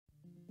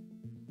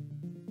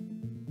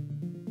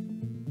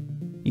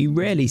You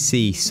rarely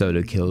see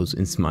solo kills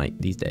in Smite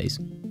these days.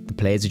 The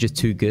players are just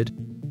too good.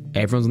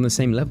 Everyone's on the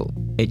same level.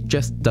 It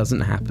just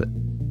doesn't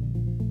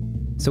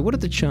happen. So what are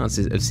the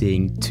chances of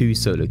seeing 2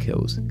 solo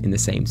kills in the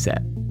same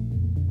set?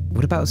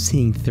 What about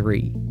seeing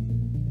 3?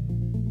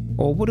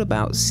 Or what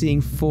about seeing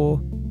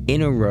 4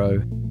 in a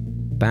row,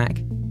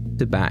 back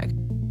to back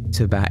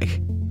to back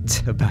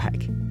to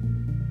back?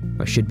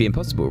 Well, it should be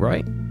impossible,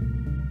 right?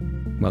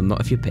 Well,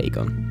 not if you're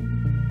Pagon.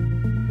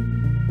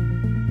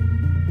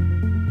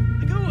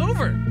 I go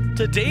over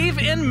to Dave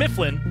and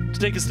Mifflin to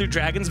take us through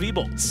Dragons v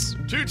Bolts.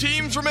 2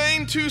 teams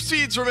remain, 2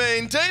 seeds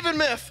remain. Dave and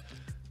Miff,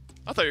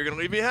 I thought you were going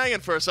to leave me hanging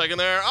for a second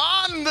there.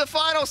 On the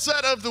final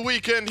set of the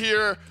weekend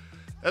here,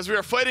 as we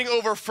are fighting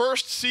over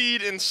first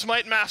seed in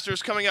Smite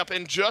Masters coming up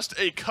in just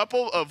a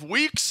couple of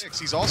weeks.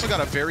 He's also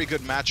got a very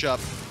good matchup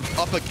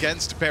up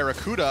against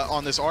Barracuda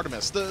on this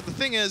Artemis. The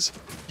thing is,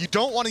 you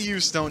don't want to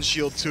use Stone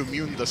Shield to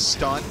immune the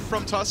stun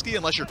from Tusky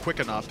unless you're quick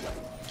enough.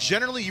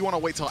 Generally, you want to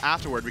wait till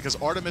afterward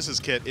because Artemis's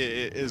kit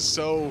is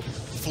so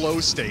flow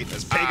state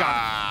as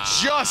Pagon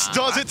just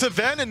does it to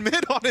Ven and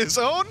mid on his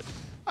own.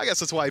 I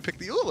guess that's why he picked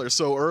the Uller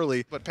so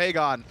early, but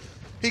Pagon,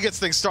 he gets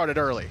things started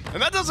early.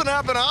 And that doesn't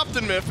happen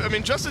often, Miff. I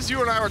mean, just as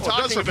you and I were talking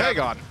it does for about,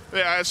 Pagon.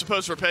 Yeah, I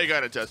suppose for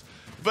Pagon it does.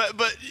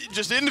 But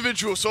just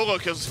individual solo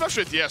kills,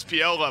 especially at the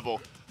SPL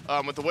level,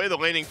 with the way the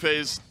laning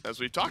phase, as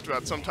we've talked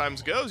about,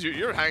 sometimes goes,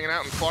 you're hanging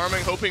out and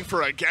farming, hoping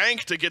for a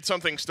gank to get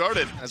something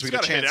started. As we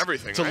get a chance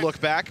everything, to right?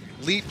 look back,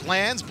 Leap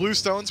lands,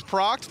 Bluestone's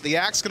procced, the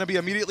Axe gonna be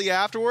immediately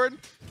afterward.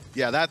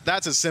 Yeah,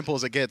 that's as simple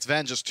as it gets.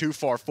 Ven just too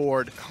far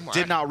forward,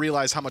 did not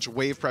realize how much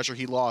wave pressure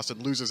he lost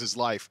and loses his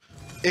life.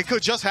 It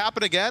could just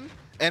happen again,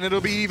 and it'll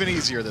be even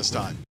easier this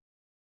time.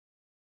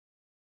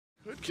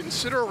 Could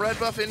consider a red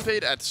buff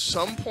invade at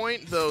some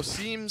point, though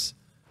seems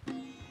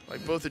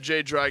like both the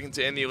Jade Dragons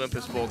and the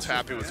Olympus Bolts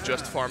happy with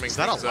just farming. Is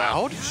that things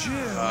allowed?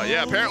 out.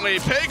 Yeah, apparently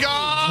Pagon!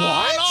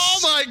 What? Oh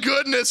my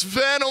goodness,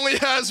 Ven only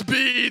has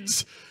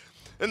beads!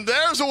 And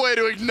there's a way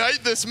to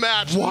ignite this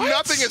match. What?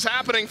 Nothing is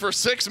happening for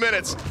 6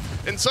 minutes.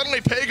 And suddenly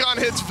Pagon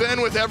hits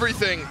Ven with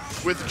everything,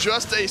 with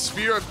just a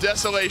Spear of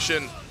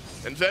Desolation.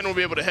 And Ven will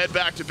be able to head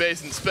back to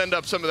base and spend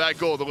up some of that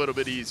gold a little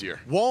bit easier.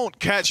 Won't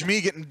catch me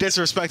getting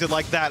disrespected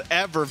like that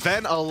ever.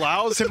 Ven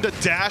allows him to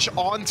dash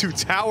onto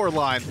tower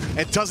line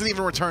and doesn't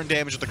even return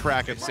damage with the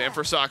Kraken.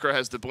 Sanford Sakura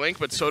has the blink,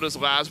 but so does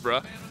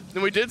Lasbra.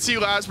 And we did see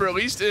Lasbra, at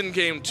least in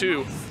game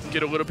 2,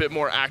 get a little bit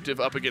more active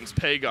up against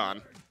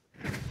Pagon.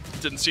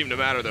 Didn't seem to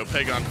matter though.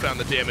 Pagon found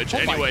the damage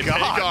anyway.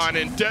 Pagon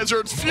in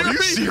Desert's Fury. Are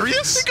you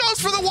serious? He goes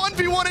for the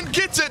 1v1 and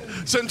gets it.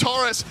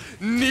 Centaurus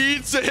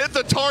needs to hit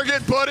the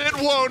target, but it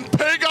won't.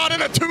 Pagon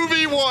in a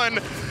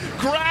 2v1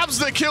 grabs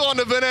the kill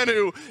onto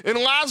Venenu, and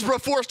Lasbra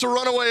forced to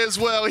run away as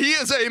well. He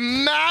is a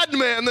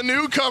madman, the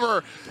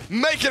newcomer,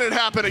 making it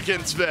happen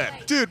against Ven.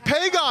 Dude,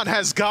 Pagon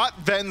has got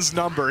Ven's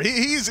number.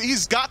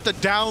 He's got the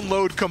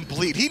download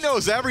complete. He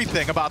knows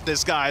everything about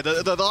this guy.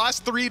 The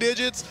last 3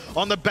 digits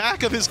on the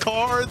back of his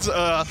cards,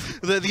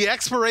 the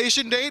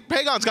expiration date.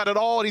 Pagon's got it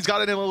all, and he's got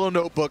it in a little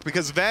notebook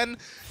because Ven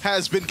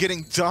has been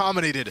getting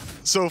dominated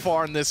so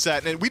far in this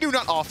set. And we do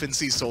not often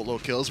see solo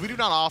kills. We do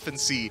not often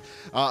see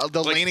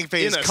the laning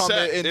phase come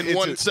in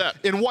one set.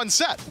 In one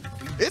set.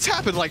 It's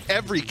happened like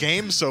every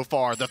game so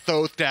far. The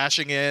Thoth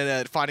dashing in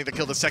and finding the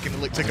kill the second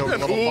to go to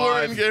level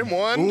 5. in game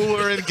 1.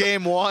 Uller in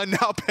game 1.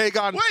 Now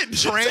Pagon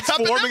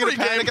transforming into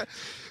panic.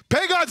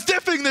 Pagon's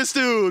diffing this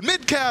dude,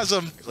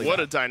 mid-chasm. What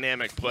a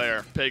dynamic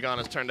player Pagon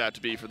has turned out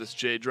to be for this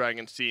Jade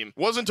Dragons team.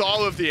 Wasn't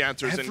all of the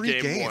answers in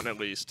game 1 at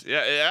least.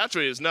 Yeah, it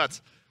actually is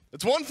nuts.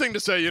 It's one thing to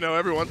say, you know,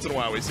 every once in a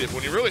while we see it, but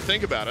when you really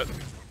think about it,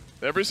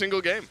 every single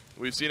game,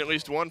 we've seen at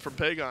least one from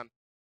Pagon.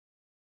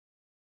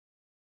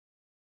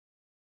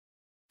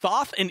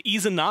 Thoth and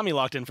Izanami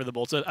locked in for the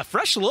Bolts. A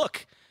fresh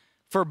look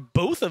for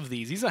both of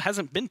these. Iza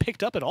hasn't been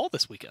picked up at all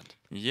this weekend.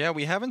 Yeah,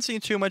 we haven't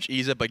seen too much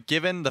Iza, but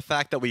given the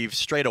fact that we've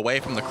strayed away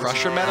from the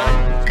Crusher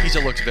meta, Iza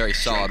looks very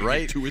solid,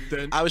 right?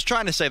 I was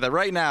trying to say that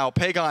right now,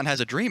 Pagon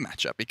has a dream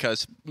matchup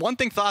because one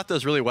thing Thoth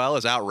does really well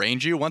is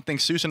outrange you. One thing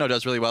Susanoo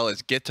does really well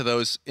is get to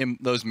those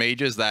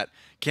mages that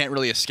can't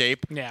really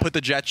escape, put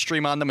the jet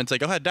stream on them and say,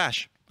 go ahead,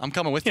 dash. I'm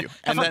coming with you.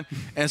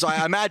 And so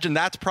I imagine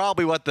that's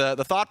probably what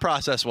the thought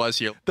process was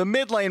here. The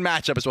mid lane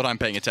matchup is what I'm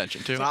paying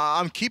attention to.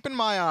 I'm keeping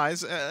my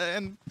eyes,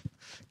 and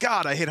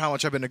God, I hate how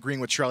much I've been agreeing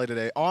with Trelly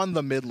today on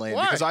the mid lane.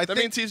 Why? Because I think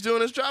means he's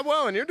doing his job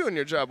well, and you're doing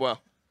your job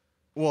well.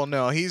 Well,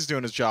 no, he's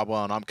doing his job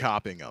well, and I'm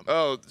copying him.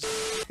 Oh.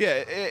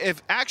 Yeah,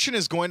 if action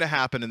is going to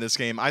happen in this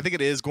game, I think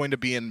it is going to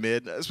be in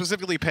mid.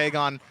 Specifically,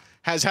 Pagon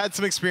has had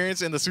some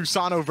experience in the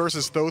Susanoo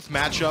versus Thoth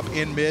matchup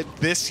in mid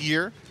this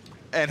year,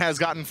 and has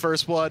gotten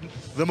first blood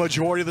the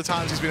majority of the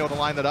times he's been able to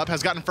line that up,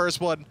 has gotten first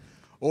blood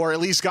or at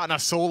least gotten a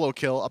solo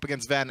kill up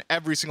against Ven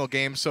every single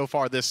game so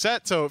far this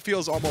set, so it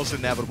feels almost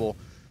inevitable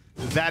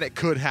that it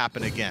could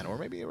happen again, or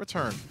maybe a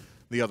return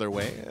the other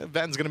way.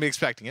 Ven's going to be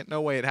expecting it.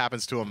 No way it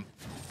happens to him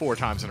 4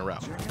 times in a row.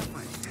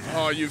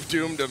 Oh, you've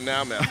doomed him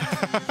now, man.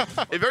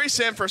 A very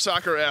Sanford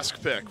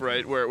Sakura-esque pick,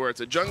 right? Where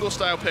it's a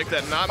jungle-style pick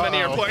that not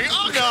many are playing.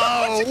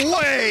 Oh, no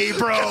way,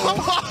 bro! Come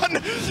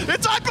on!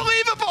 It's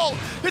unbelievable!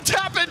 It's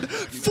happened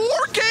 4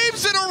 games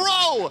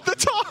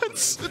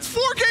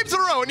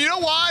tomorrow. And you know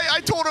why? I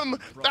told him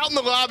out in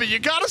the lobby, you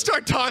got to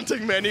start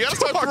taunting, man. You got to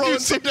start throwing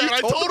some down.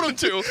 I told him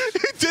to.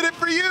 He did it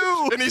for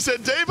you. And he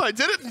said, Dave, I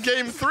did it in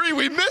game 3.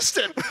 We missed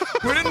it.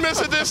 We didn't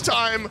miss it this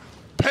time.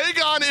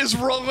 Pagon is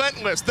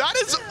relentless. That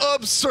is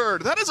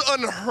absurd. That is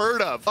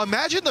unheard of.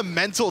 Imagine the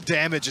mental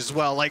damage as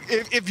well. Like,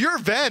 if you're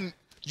Ven,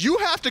 you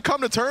have to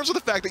come to terms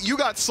with the fact that you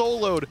got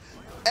soloed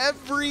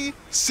every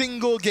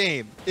single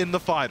game in the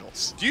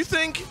finals. Do you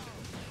think...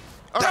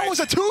 That was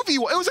a 2v1.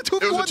 It was a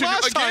 2v1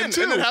 last time,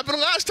 too. And it happened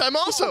last time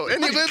also.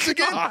 And he lives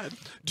again. God.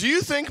 Do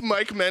you think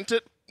Mike meant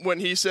it when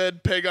he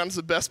said Pagon's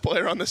the best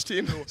player on this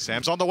team?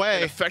 Sam's on the way.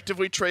 And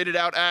effectively traded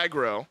out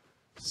aggro.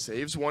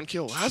 Saves 1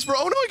 kill. Lasbro,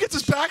 oh no, he gets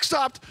his back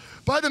stopped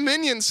by the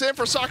minions. Sam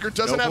for Soccer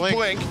doesn't have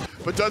Blink,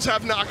 but does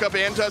have Knockup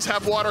and does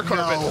have Water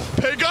Carpet. No.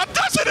 Pagon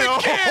does it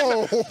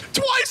again!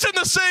 Twice in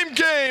the same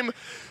game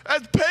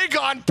as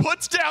Pagon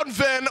puts down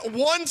Ven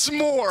once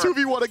more.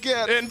 2v1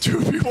 again. And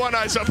 2v1,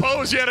 I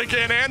suppose, yet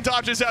again, and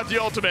dodges out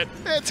the ultimate.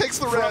 And takes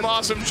the red. From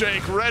Awesome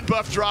Jake. Red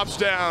buff drops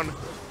down.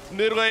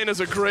 Mid lane is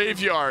a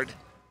graveyard.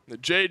 The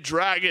Jade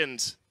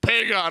Dragons,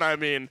 Pagon, I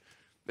mean,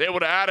 able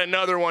to add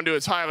another one to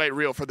his highlight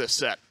reel for this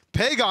set.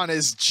 Pagon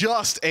is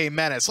just a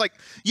menace. Like,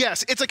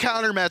 yes, it's a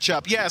counter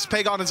matchup. Yes,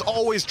 Pagon is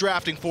always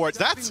drafting for it.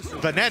 That's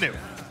Venenu.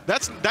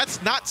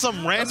 That's not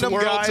some random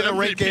guy in a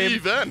ranked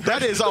game. Then.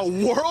 That is a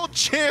world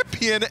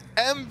champion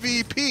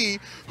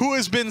MVP who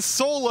has been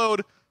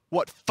soloed,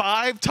 what,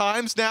 5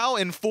 times now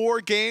in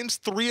 4 games,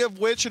 3 of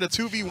which in a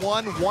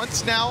 2v1,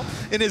 once now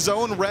in his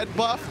own red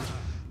buff.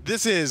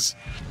 This is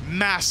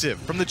massive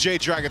from the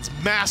Jade Dragons,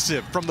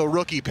 massive from the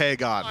rookie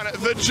Pagon.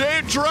 The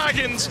Jade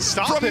Dragons,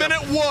 from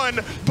minute 1,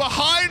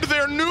 behind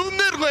their new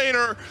mid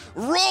laner,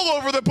 roll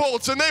over the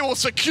Bolts, and they will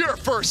secure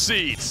first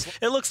seeds.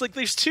 It looks like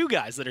there's 2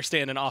 guys that are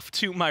standing off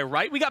to my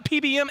right. We got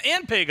PBM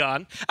and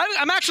Pagon.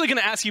 I'm actually going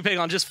to ask you,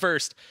 Pagon, just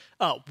first,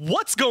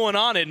 what's going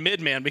on in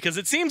mid, man? Because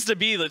it seems to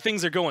be that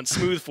things are going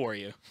smooth for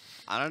you.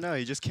 I don't know.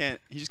 He just can't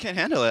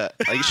handle it.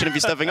 Like, you shouldn't be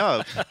stepping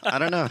up. I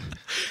don't know.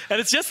 And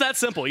it's just that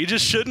simple. You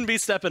just shouldn't be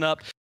stepping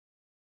up.